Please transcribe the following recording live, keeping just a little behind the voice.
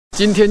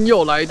今天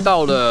又来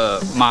到了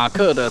马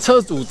克的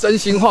车主真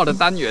心话的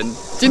单元。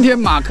今天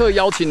马克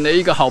邀请了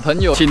一个好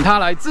朋友，请他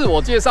来自我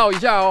介绍一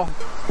下哦。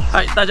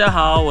嗨，大家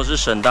好，我是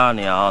沈大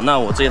鸟。那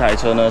我这台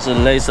车呢是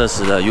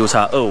LEXUS 的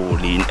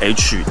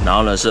Ux250H， 然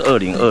后呢是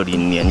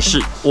2020年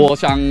式。我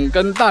想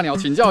跟大鸟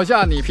请教一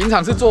下，你平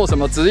常是做什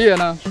么职业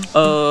呢？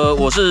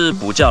我是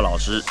补教老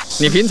师。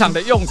你平常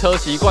的用车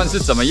习惯是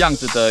怎么样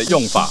子的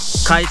用法？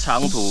开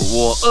长途，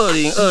我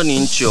2020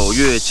年9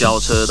月交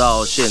车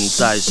到现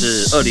在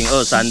是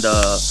2023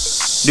的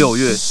6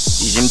月，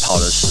已经跑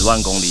了10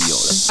万公里有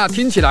了。那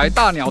听起来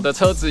大鸟的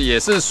车子也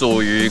是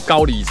属于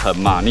高里程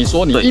嘛？你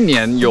说你一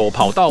年有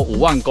跑到5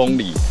万公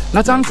里，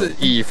那这样子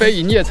以非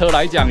营业车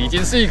来讲，已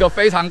经是一个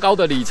非常高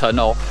的里程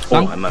哦。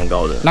还蛮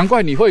高的。难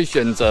怪你会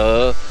选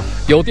择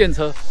油电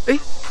车。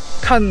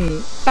看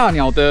大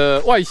鸟的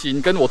外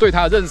形跟我对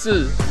它的认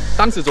识，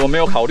当时怎么没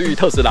有考虑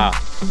特斯拉？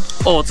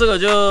哦，这个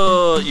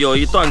就有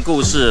一段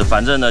故事，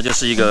反正呢就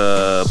是一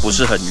个不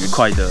是很愉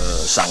快的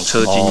赏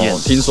车经验。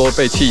听说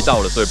被气到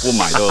了，所以不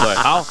买，对不对？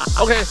好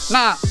 ，OK，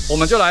 那我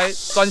们就来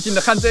专心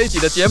的看这一集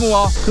的节目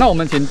哦。那我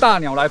们请大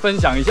鸟来分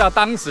享一下，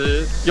当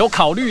时有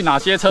考虑哪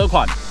些车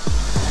款？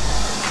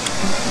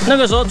那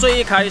个时候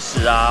最一开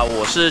始啊，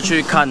我是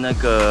去看那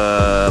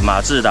个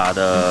马自达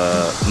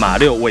的马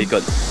6威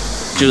根。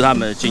就是他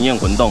们的经验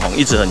混动红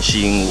一直很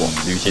吸引我，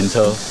旅行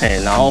车。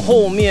然后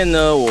后面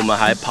呢，我们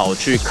还跑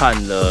去看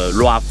了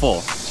RAV4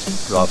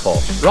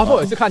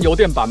 也是看油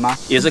电版吗？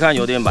也是看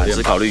油电版，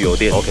是考虑油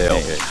电。OK，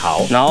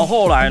 好。然后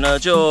后来呢，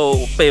就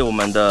被我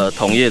们的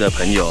同业的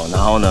朋友，然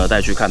后呢带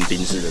去看宾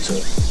士的车。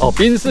哦，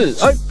宾士，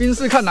宾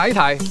士看哪一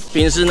台？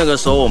宾士那个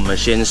时候我们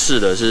先试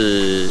的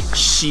是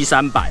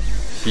C300。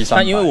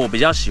但因为我比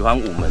较喜欢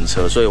5门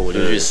车，所以我就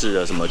去试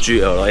了什么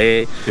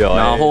GLA，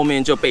 然后后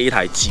面就被一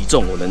台击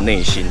中我的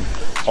内心。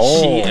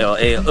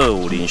CLA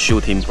 250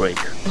 Shooting Brake，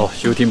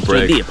 Shooting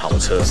Brake 猎跑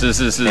车，是。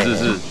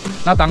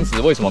那当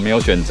时为什么没有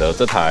选择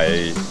这台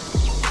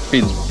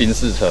宾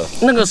士车？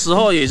那个时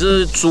候也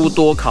是诸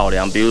多考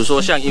量，比如说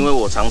像因为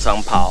我常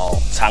常跑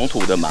长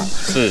途的嘛，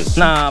是。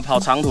那跑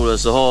长途的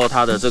时候，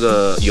它的这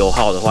个油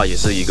耗的话，也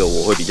是一个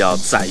我会比较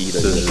在意的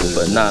一个部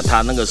分。那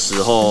它那个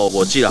时候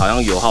我记得好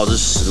像油耗是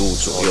15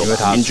左右，因为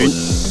它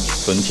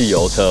纯汽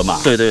油车嘛。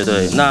对。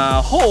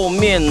那后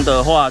面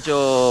的话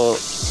就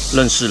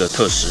认识了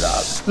特斯拉。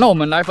那我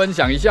们来分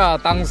享一下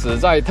当时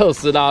在特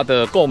斯拉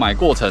的购买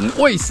过程，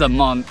为什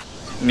么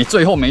你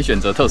最后没选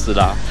择特斯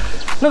拉？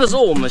那个时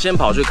候我们先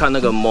跑去看那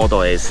个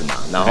Model S 嘛，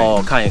然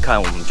后看一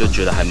看，我们就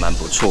觉得还蛮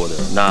不错的。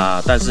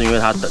但是因为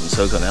他等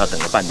车可能要等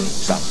个半年以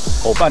上，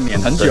半年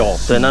很久。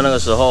对，那个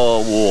时候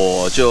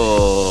我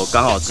就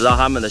刚好知道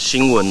他们的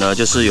新闻呢，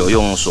就是有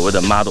用所谓的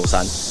Model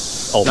 3。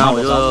那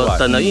我就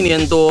等了1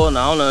年多，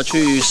然后呢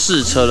去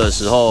试车的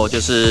时候，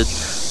就是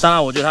当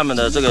然我觉得他们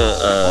的这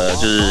个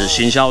就是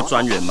行销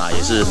专员嘛，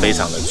也是非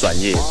常的专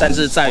业，但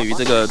是在于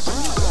这个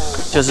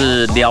就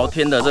是聊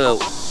天的这个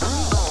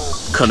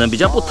可能比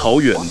较不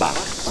投缘吧。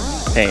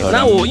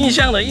那我印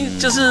象的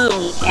就是，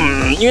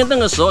因为那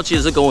个时候其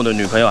实是跟我的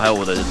女朋友还有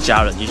我的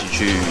家人一起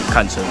去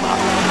看车嘛，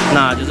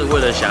那就是为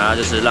了想要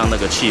就是让那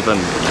个气氛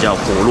比较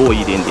活络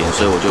一点点，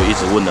所以我就一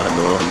直问了很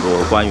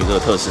多关于这个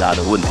特斯拉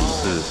的问题。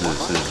是。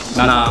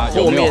那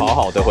有没有好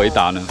好的回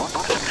答呢？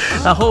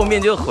那后面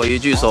就回一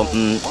句说，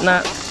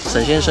那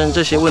沈先生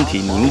这些问题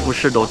您不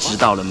是都知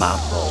道了吗？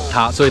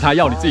所以他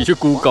要你自己去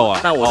Google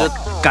啊。那我就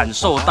感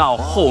受到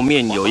后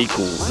面有一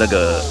股那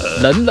个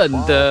冷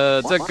冷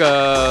的这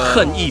个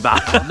恨意吧，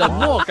冷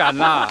漠感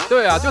啦。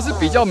对啊，就是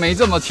比较没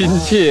这么亲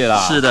切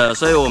啦。是的，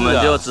所以我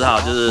们就只好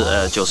就是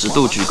90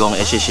度鞠躬，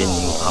谢谢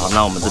您。好，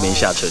那我们这边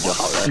下车就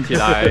好了。看起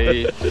来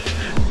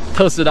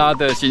特斯拉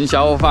的行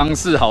销方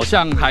式好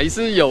像还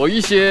是有一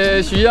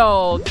些需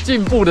要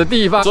进步的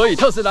地方，所以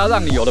特斯拉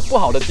让你有了不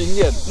好的经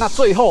验。那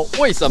最后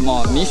为什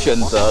么你选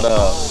择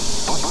了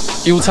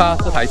Ux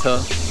这台车？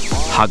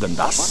哈根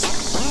达斯。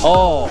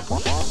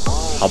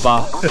好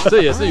吧，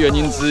这也是原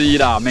因之一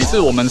啦。每次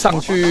我们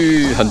上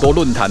去很多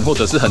论坛或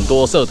者是很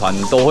多社团，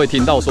都会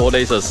听到说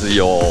LEXUS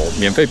有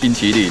免费冰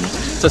淇淋，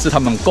这是他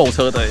们购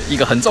车的一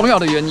个很重要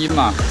的原因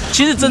嘛。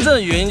其实真正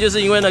的原因就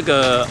是因为那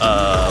个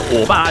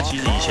我爸他其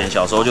实以前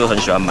小时候就很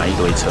喜欢买一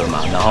堆车嘛，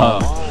然后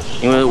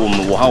因为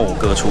我和我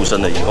哥出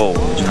生了以后，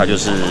他就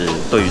是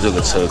对于这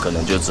个车可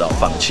能就只好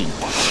放弃。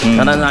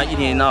但是他一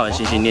天到晚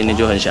心心念念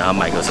就很想要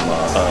买个什么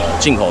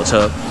进口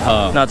车。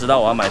那直到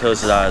我要买特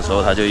斯拉的时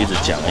候，他就一直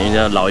讲，因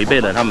为老一辈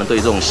人他们对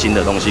这种新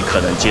的东西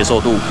可能接受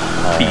度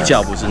比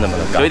较不是那么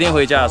的高。有一天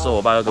回家的时候，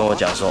我爸就跟我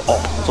讲说，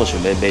做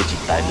准备买一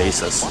台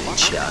LEXUS 的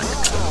车，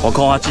我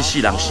看他这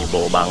世人是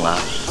无忙啊。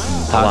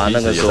他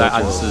那个时候在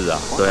暗示啊，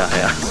对啊，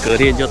隔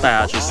天就带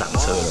他去赏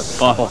车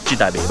了。这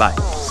台没卖。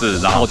是，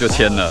然后就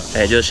签了，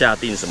就下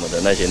定什么的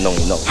那些弄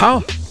一弄。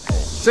好，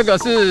这个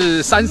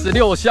是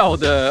36孝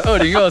的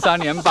2023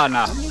年版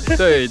啦。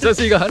对，这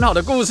是一个很好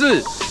的故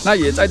事。那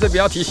也在这边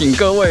要提醒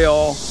各位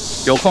哦，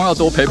有空要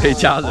多陪陪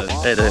家人，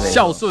对，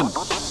孝顺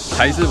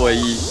才是唯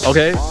一。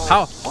OK，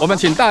 好，我们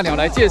请大鸟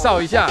来介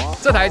绍一下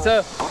这台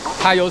车，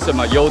它有什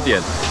么优点？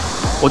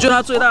我觉得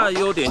它最大的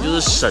优点就是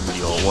省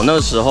油。我那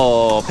时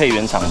候配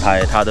原厂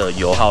胎，它的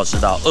油耗是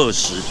到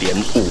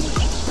20.5。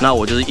那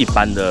我就是一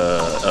般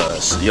的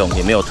使用，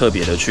也没有特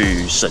别的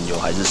去省油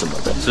还是什么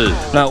的。是，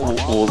那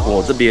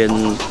我这边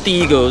第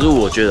一个，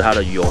我觉得它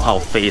的油耗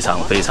非常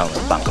非常的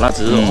棒。那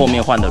只是后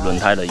面换的轮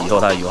胎了以后，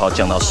它的油耗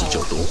降到19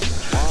多。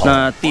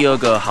那第二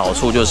个好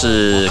处就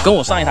是跟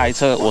我上一台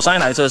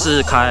车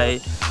是开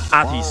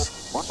Artis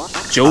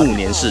 95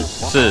年式，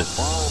是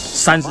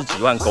30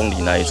几万公里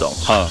那一种。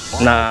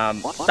那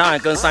当然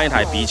跟上一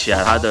台比起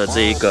来，它的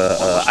这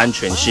个安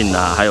全性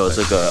啊，还有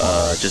这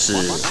个就是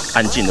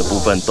安静的部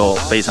分都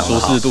非常好，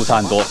舒适度差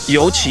很多。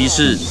尤其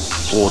是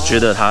我觉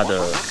得它的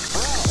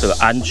这个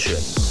安全，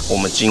我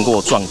们经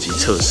过撞击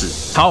测试。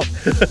好，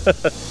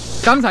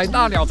刚才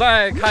大鸟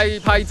在开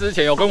拍之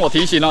前有跟我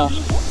提醒哦。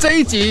这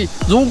一集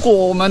如果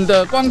我们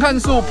的观看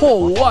数破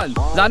5万，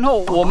然后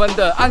我们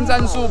的按赞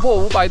数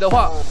破500的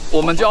话，我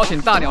们就要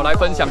请大鸟来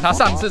分享他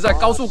上次在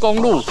高速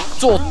公路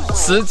做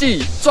实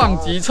际撞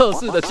击测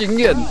试的经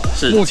验。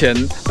是，目前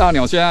大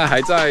鸟现在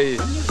还在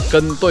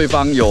跟对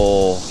方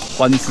有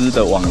官司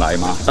的往来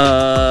吗？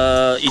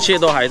一切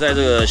都还在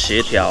这个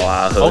协调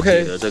啊、和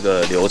解的这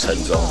个流程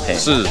中。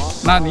是，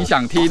那你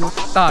想听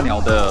大鸟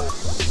的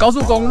高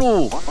速公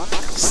路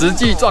实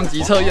际撞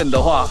击测验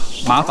的话，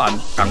麻烦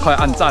赶快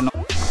按赞哦。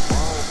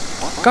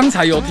刚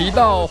才有提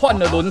到换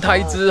了轮胎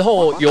之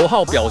后，油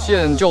耗表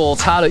现就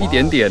差了一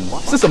点点，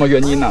是什么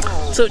原因呢？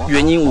这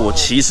原因我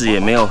其实也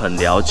没有很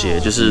了解，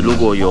就是如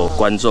果有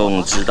观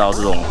众知道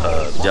这种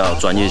比较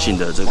专业性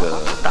的这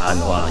个答案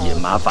的话，也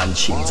麻烦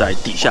请在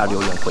底下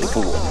留言回复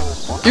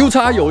我。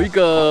Ux 有一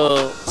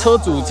个车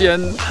主间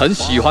很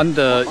喜欢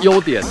的优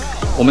点，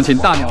我们请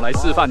大鸟来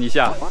示范一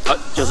下。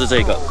就是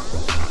这个，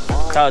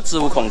它的置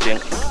物空间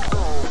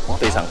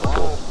非常的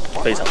多，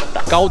非常的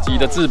大，高级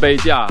的置杯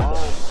架。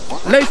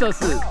LEXUS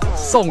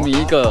送你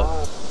一个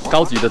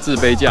高级的置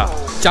杯架。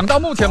讲到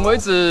目前为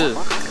止，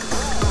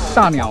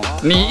大鸟，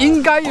你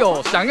应该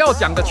有想要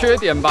讲的缺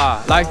点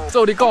吧？来，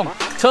这里讲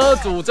车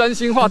主真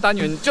心话单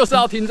元就是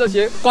要听这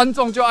些，观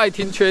众就爱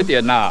听缺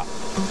点啦。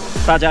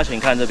大家请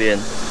看这边，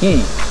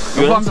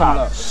原厂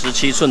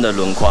17寸的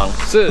轮框，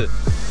是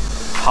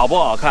好不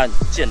好看，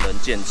见仁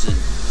见智，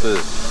是。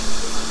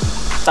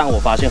但我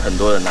发现很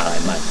多人拿来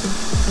卖，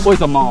为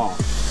什么？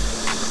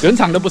原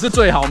厂的不是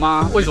最好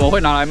吗？为什么会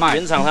拿来卖？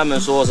原厂他们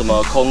说什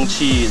么空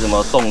气、什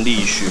么动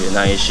力学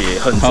那一些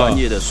很专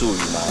业的术语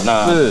嘛。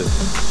那是，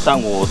但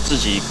我自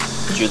己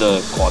觉得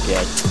看起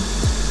来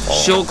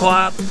小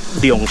夸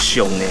两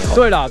雄呢。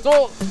对啦，做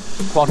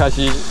看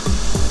起来是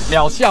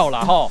疗效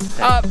啦哈。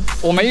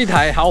我们一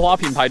台豪华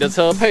品牌的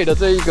车配的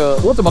这一个，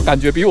我怎么感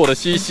觉比我的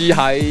CC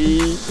还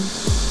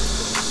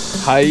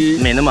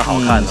没那么好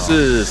看哦？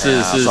是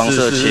双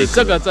色切割，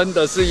这个真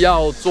的是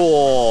要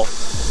做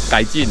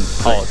改进，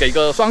给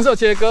个双色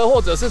切割，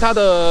或者是它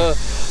的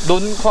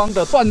轮框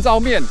的锻造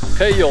面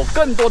可以有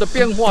更多的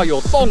变化，有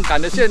动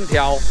感的线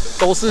条，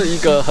都是一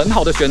个很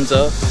好的选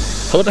择。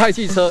和泰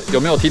汽车有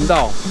没有听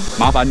到？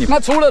麻烦你。那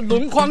除了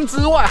轮框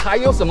之外，还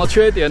有什么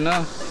缺点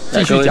呢？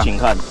继续讲，请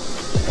看。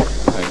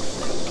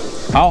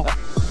好，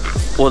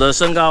我的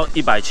身高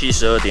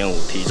172.5，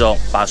体重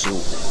85，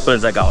不能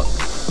再高了。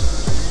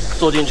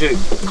坐进去。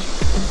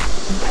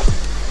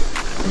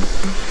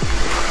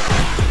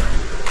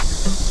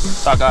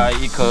大概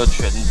1颗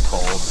拳头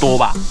多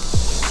吧，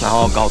然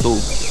后高度，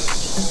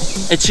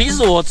其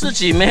实我自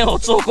己没有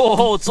坐过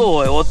后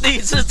座，我第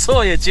一次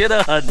坐也觉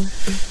得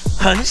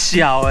很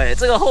小，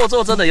这个后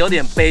座真的有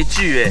点悲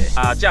剧，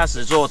驾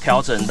驶座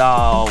调整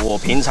到我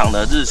平常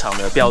的日常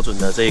的标准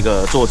的这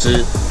个坐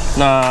姿，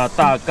那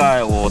大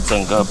概我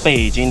整个背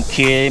已经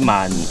贴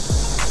满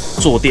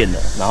坐垫了，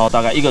然后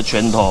大概1个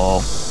拳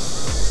头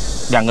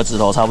2个指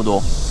头差不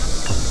多，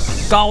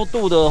高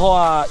度的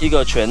话1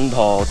个拳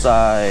头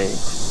在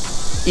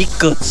1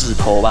个指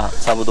头吧，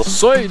差不多。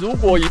所以如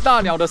果以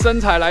大鸟的身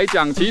材来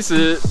讲，其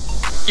实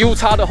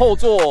Ux 的后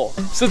座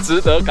是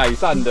值得改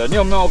善的。你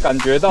有没有感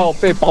觉到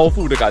被包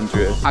覆的感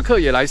觉？马克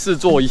也来试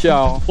坐一下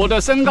哦。我的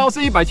身高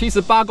是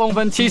178公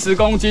分，70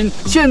公斤。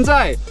现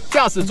在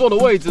驾驶座的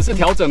位置是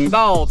调整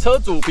到车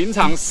主平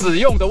常使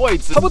用的位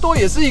置，差不多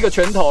也是1个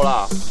拳头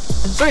啦。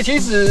所以其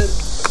实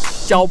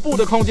脚部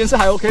的空间是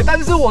还 OK， 但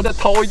是我的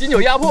头已经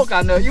有压迫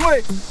感了，因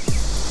为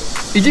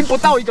已经不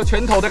到1个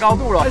拳头的高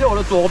度了，而且我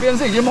的左边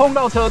是已经碰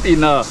到车顶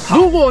了。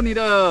如果你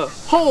的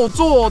后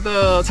座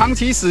的长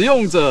期使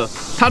用者，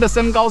他的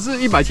身高是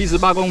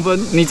178公分，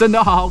你真的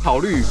要好好考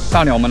虑。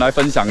大鸟，我们来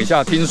分享一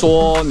下，听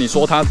说你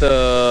说它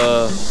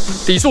的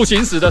低速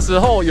行驶的时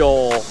候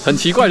有很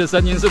奇怪的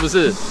声音，是不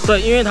是？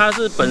对，因为它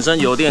是本身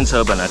油电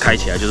车，本来开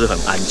起来就是很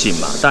安静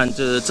嘛，但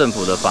这是政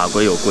府的法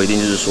规有规定，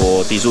就是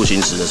说低速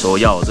行驶的时候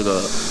要有这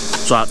个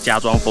加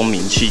装蜂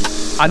鸣器。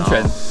安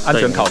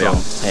全考量，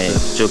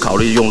就考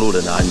虑用路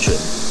人的安全。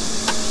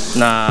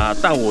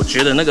但我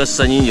觉得那个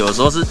声音有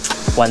时候是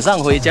晚上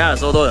回家的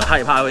时候都很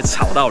害怕会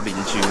吵到邻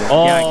居。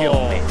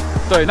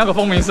对，那个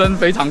蜂鸣声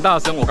非常大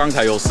声，我刚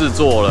才有试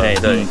坐了。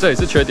对，这也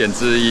是缺点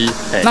之一。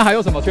那还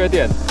有什么缺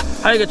点？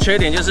还有一个缺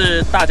点就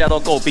是大家都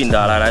诟病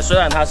的、来，虽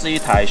然它是一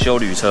台休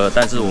旅车，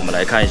但是我们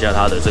来看一下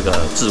它的这个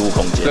置物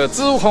空间。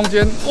置物空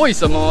间为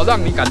什么让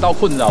你感到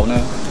困扰呢？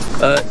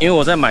因为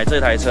我在买这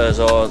台车的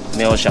时候，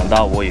没有想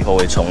到我以后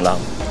会冲浪。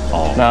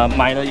那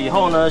买了以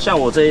后呢，像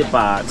我这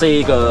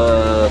一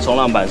个冲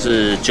浪板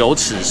是9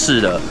齿式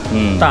的，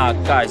大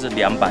概是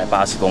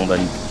280公分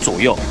左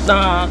右。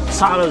那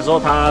插的时候，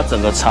它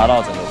整个插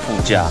到整个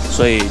副驾，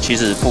所以其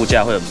实副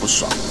驾会很不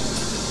爽。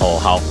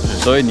好，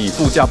所以你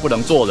副驾不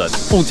能坐人，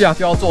副驾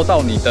就要坐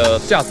到你的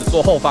驾驶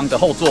座后方的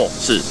后座，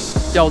是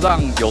要让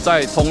有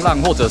在冲浪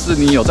或者是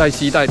你有在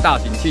携带大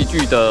型器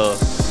具的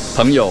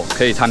朋友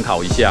可以参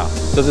考一下，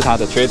这是它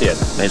的缺点。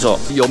没错，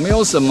有没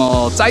有什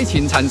么灾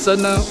情产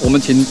生呢？我们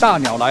请大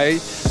鸟来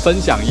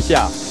分享一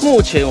下。目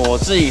前我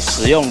自己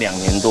使用2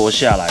年多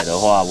下来的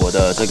话，我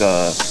的这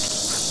个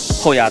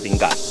后压顶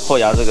杆、后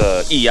压这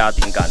个液压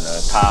顶杆呢，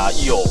它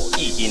有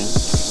异音。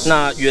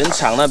那原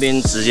厂那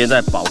边直接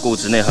在保固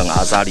之内很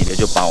阿莎里的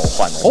就帮我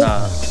换了。那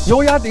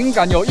油压顶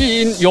杆有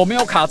异音，有没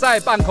有卡在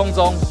半空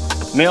中？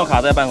没有卡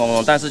在半空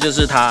中，但是就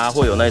是它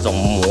会有那种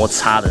摩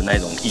擦的那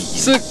种异音，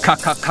是咔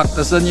咔咔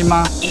的声音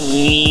吗？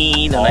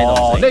咦的那种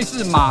声音，类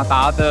似马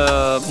达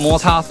的摩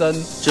擦声，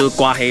就是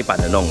刮黑板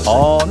的那种声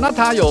音。那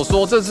他有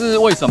说这是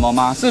为什么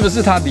吗？是不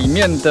是它里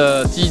面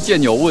的机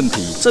件有问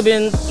题？这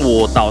边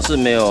我倒是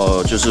没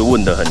有就是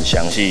问得很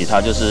详细，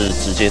他就是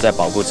直接在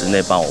保固之内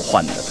帮我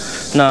换的。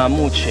那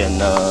目前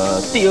呢，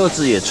第2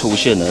支也出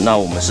现了，那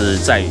我们是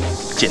在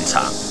检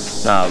查。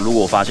那如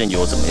果发现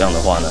有怎么样的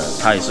话呢，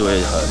他也是会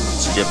很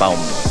直接帮我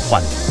们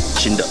换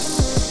新的。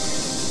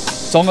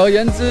总而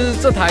言之，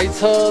这台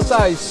车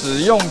在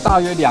使用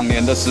大约2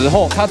年的时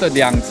候，它的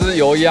2支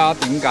油压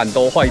顶杆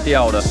都坏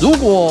掉了。如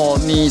果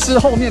你是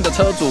后面的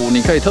车主，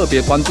你可以特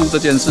别关注这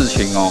件事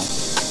情哦。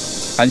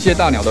感谢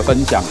大鸟的分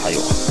享，还有，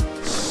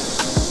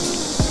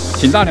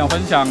请大鸟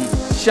分享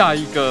下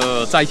一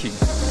个灾情。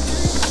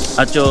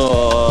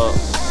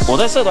我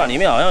在社团里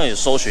面好像也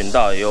搜寻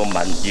到，也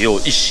有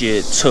一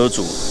些车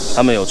主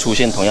他们有出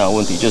现同样的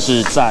问题，就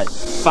是在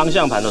方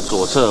向盘的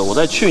左侧。我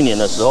在去年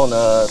的时候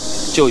呢，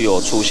就有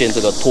出现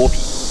这个脱皮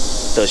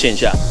的现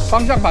象。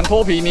方向盘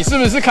脱皮，你是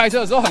不是开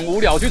车的时候很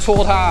无聊去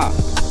戳它？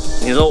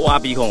你说挖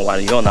鼻孔完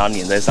了以后，然后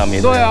粘在上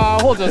面？对啊，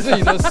或者是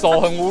你的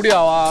手很无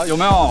聊啊，有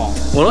没有？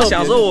我都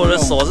想说我的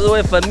手是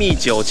会分泌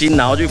酒精，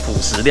然后去腐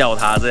蚀掉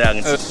它这样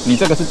子。你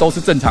这个都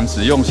是正常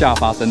使用下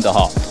发生的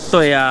哈？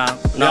对呀，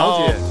然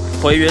后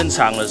回原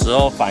厂的时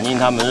候反映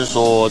他们是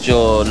说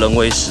就人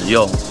为使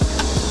用，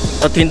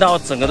听到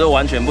整个都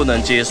完全不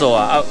能接受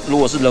啊！如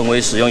果是人为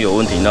使用有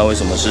问题，那为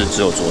什么是只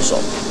有左手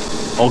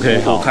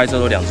 ？OK， 我开车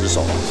都2只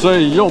手，所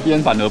以右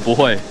边反而不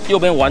会，右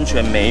边完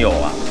全没有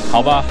啊？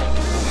好吧，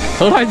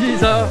和泰汽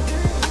车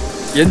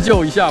研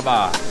究一下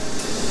吧，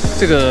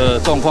这个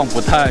状况不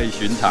太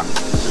寻常。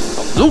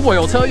如果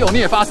有车友你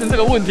也发生这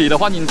个问题的，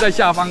欢迎在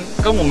下方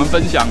跟我们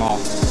分享哦。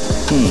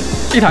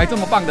一台这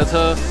么棒的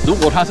车，如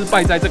果它是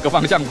败在这个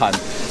方向盘，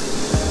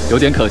有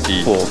点可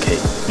惜。不 OK，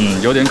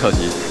 有点可惜。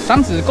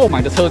当时购买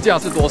的车价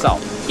是多少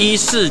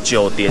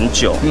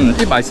？149.9。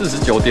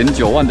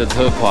149.9万的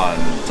车款，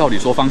照理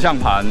说方向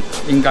盘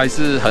应该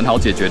是很好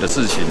解决的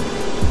事情。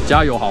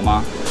加油好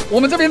吗？我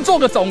们这边做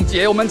个总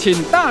结，我们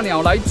请大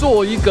鸟来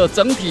做一个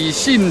整体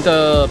性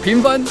的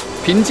评分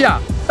评价，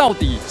到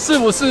底适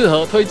不适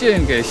合推荐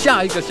给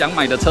下一个想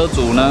买的车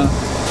主呢？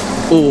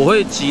我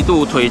会极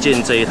度推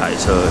荐这一台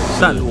车，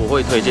但我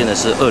会推荐的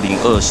是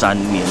2023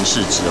年式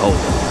之后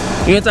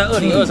的，因为在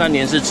2023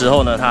年式之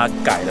后呢，它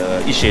改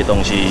了一些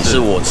东西，是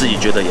我自己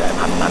觉得也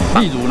还蛮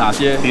棒。例如哪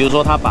些？比如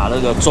说它把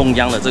那个中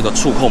央的这个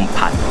触控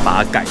盘，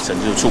把它改成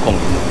就是触控萤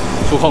幕。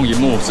触控萤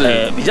幕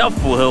是比较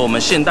符合我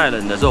们现代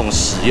人的这种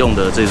使用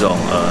的这种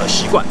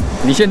习惯。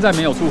你现在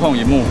没有触控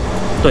萤幕？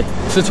对，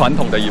是传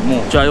统的萤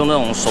幕，就要用那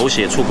种手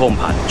写触控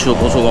盘、触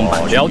控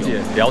盘。了解。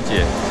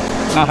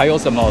那还有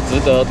什么值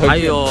得推荐？还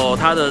有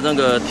它的那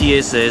个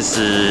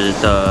TSS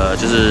的，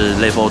就是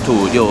Level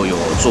 2又有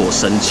做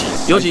升级，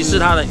尤其是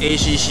它的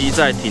ACC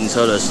在停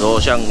车的时候，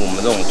像我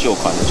们这种旧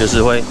款的，就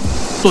是会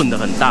顿得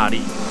很大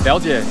力。了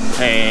解。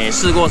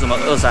试过什么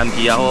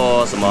23P 啊，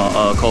或什么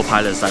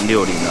Co-Pilot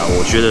 360啊，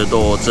我觉得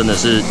都真的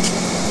是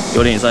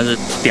有点算是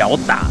吊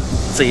打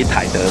这一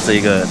台的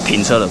这个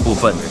停车的部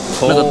分，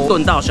那个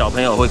顿到小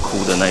朋友会哭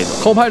的那一种。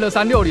Co-Pilot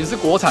 360是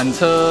国产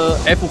车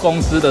F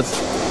公司的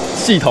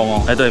系统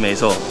哦。对，没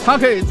错，它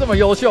可以这么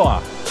优秀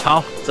啊！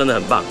好，真的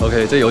很棒。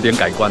OK， 这有点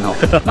改观哦。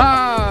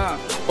那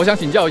我想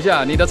请教一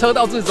下，你的车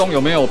道至中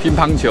有没有乒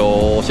乓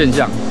球现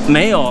象？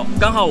没有，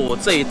刚好我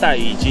这一代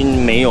已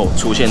经没有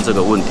出现这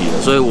个问题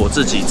了，所以我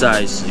自己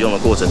在使用的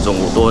过程中，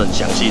我都很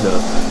详细的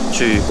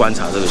去观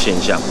察这个现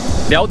象。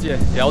了解。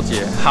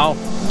好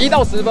，1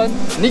到10分，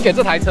你给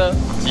这台车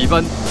几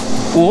分？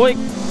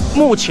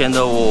目前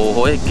的我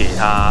会给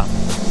它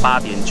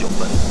8.9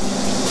分。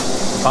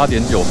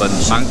8.9分，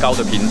蛮高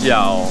的评价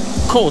哦。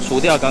扣除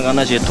掉刚刚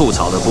那些吐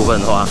槽的部分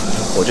的话，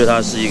我觉得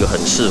它是一个很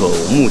适合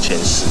我目前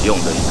使用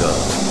的一个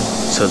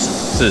车子。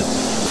是，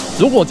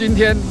如果今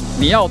天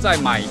你要再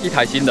买一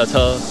台新的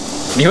车，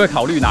你会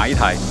考虑哪一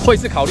台？会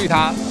是考虑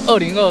它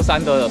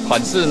2023的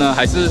款式呢，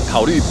还是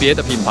考虑别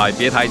的品牌、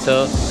别台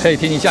车？可以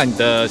听一下你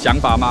的想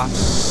法吗？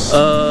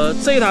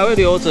这一台会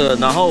留着，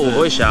然后我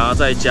会想要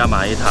再加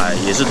买一台，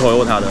也是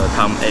Toyota 的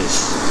Tom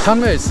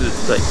S。Tom S，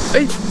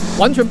 对，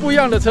完全不一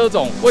样的车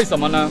种，为什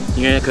么呢？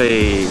因为可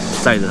以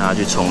载着它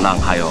去冲浪，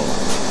还有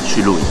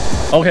去露营。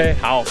OK，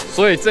 好，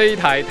所以这一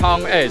台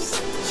Tom S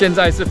现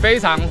在是非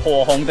常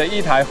火红的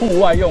一台户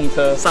外用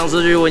车。上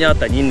次去问要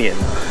等1年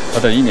啊，要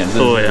等1年是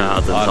不是？对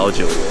啊，等超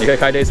久。你可以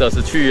开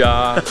LEXUS 去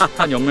啊，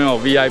看有没有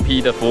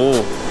VIP 的服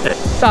务。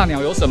大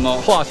鸟有什么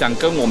话想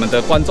跟我们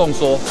的观众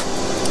说？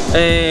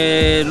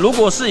如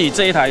果是以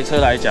这一台车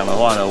来讲的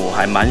话呢，我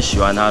还蛮喜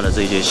欢它的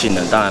这些性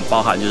能，当然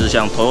包含就是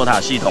像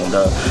Toyota 系统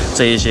的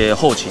这一些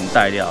后勤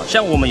带料。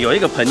像我们有一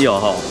个朋友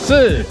哈，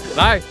是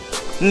来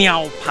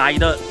鸟牌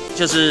的，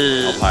就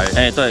是鸟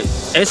牌，对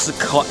S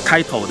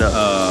开头的，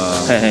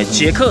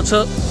捷克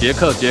车，捷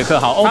克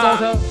好，欧洲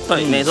车，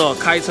对，没错，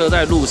开车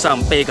在路上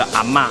被一个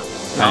阿嬷，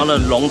然后呢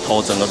龙头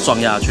整个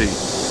撞下去，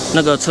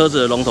那个车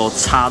子的龙头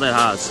插在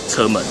他的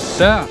车门，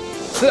对啊。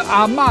是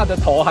阿嬷的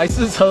头还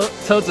是车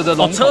子的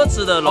龙头？车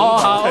子的龙头。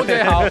好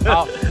 ，OK，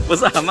 好，不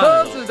是阿嬷。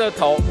车子的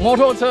头，摩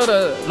托车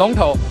的龙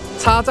头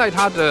插在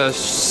它的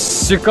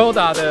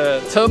Skoda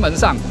的车门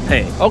上。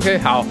嘿 ，OK，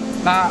 好，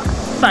那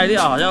带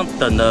料好像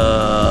等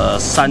了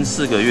3、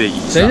4个月以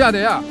上。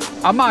等一下，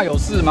阿嬷有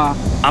事吗？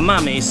阿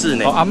嬷没事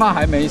呢。阿嬷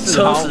还没事。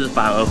车子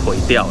反而毁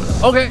掉了。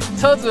OK，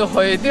 车子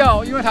毁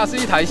掉，因为它是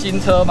一台新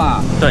车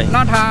嘛。对。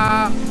那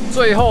它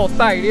最后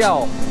带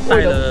料。带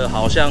了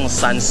好像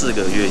3、4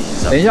个月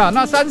以上。等一下，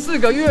那3、4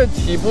个月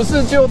岂不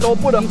是就都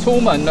不能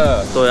出门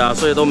了？对啊，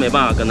所以都没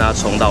办法跟他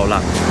冲到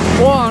浪。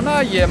哇，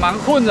那也蛮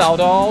困扰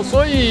的哦。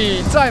所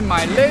以在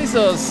买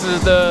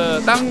LEXUS 的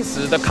当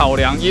时的考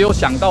量，也有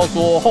想到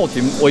说后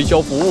勤维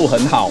修服务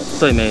很好。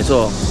对，没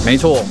错，没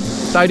错。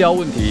带料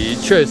问题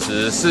确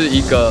实是一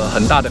个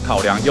很大的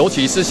考量，尤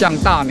其是像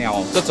大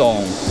鸟这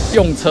种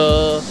用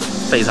车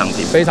非常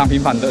频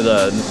繁的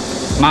人。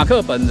马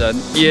克本人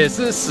也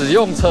是使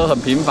用车很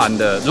频繁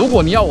的，如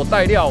果你要我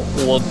带料，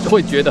我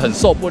会觉得很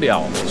受不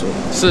了。没错，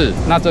是，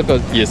那这个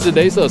也是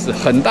LEXUS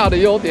很大的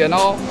优点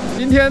哦。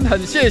今天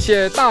很谢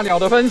谢大鸟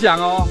的分享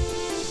哦。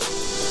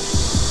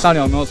大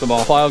鸟有没有什么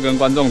话要跟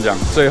观众讲？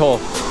最后，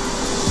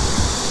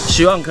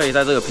希望可以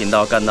在这个频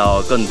道看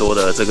到更多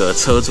的这个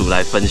车主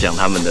来分享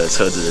他们的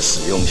车子的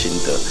使用心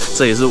得，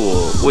这也是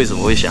我为什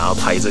么会想要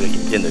拍这个影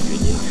片的原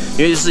因，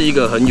因为是一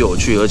个很有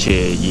趣，而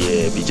且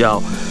也比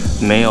较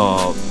没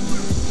有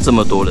这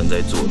么多人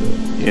在做的，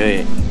因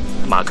为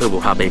马克不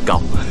怕被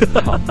告。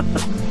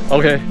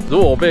OK， 如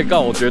果我被告，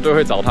我绝对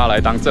会找他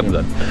来当证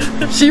人。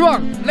希望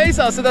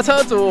LEXUS 的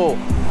车主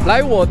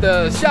来我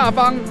的下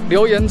方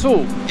留言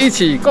处，一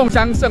起共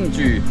襄盛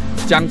举，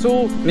讲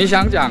出你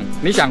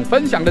想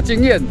分享的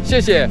经验。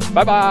谢谢，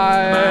拜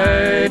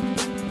拜。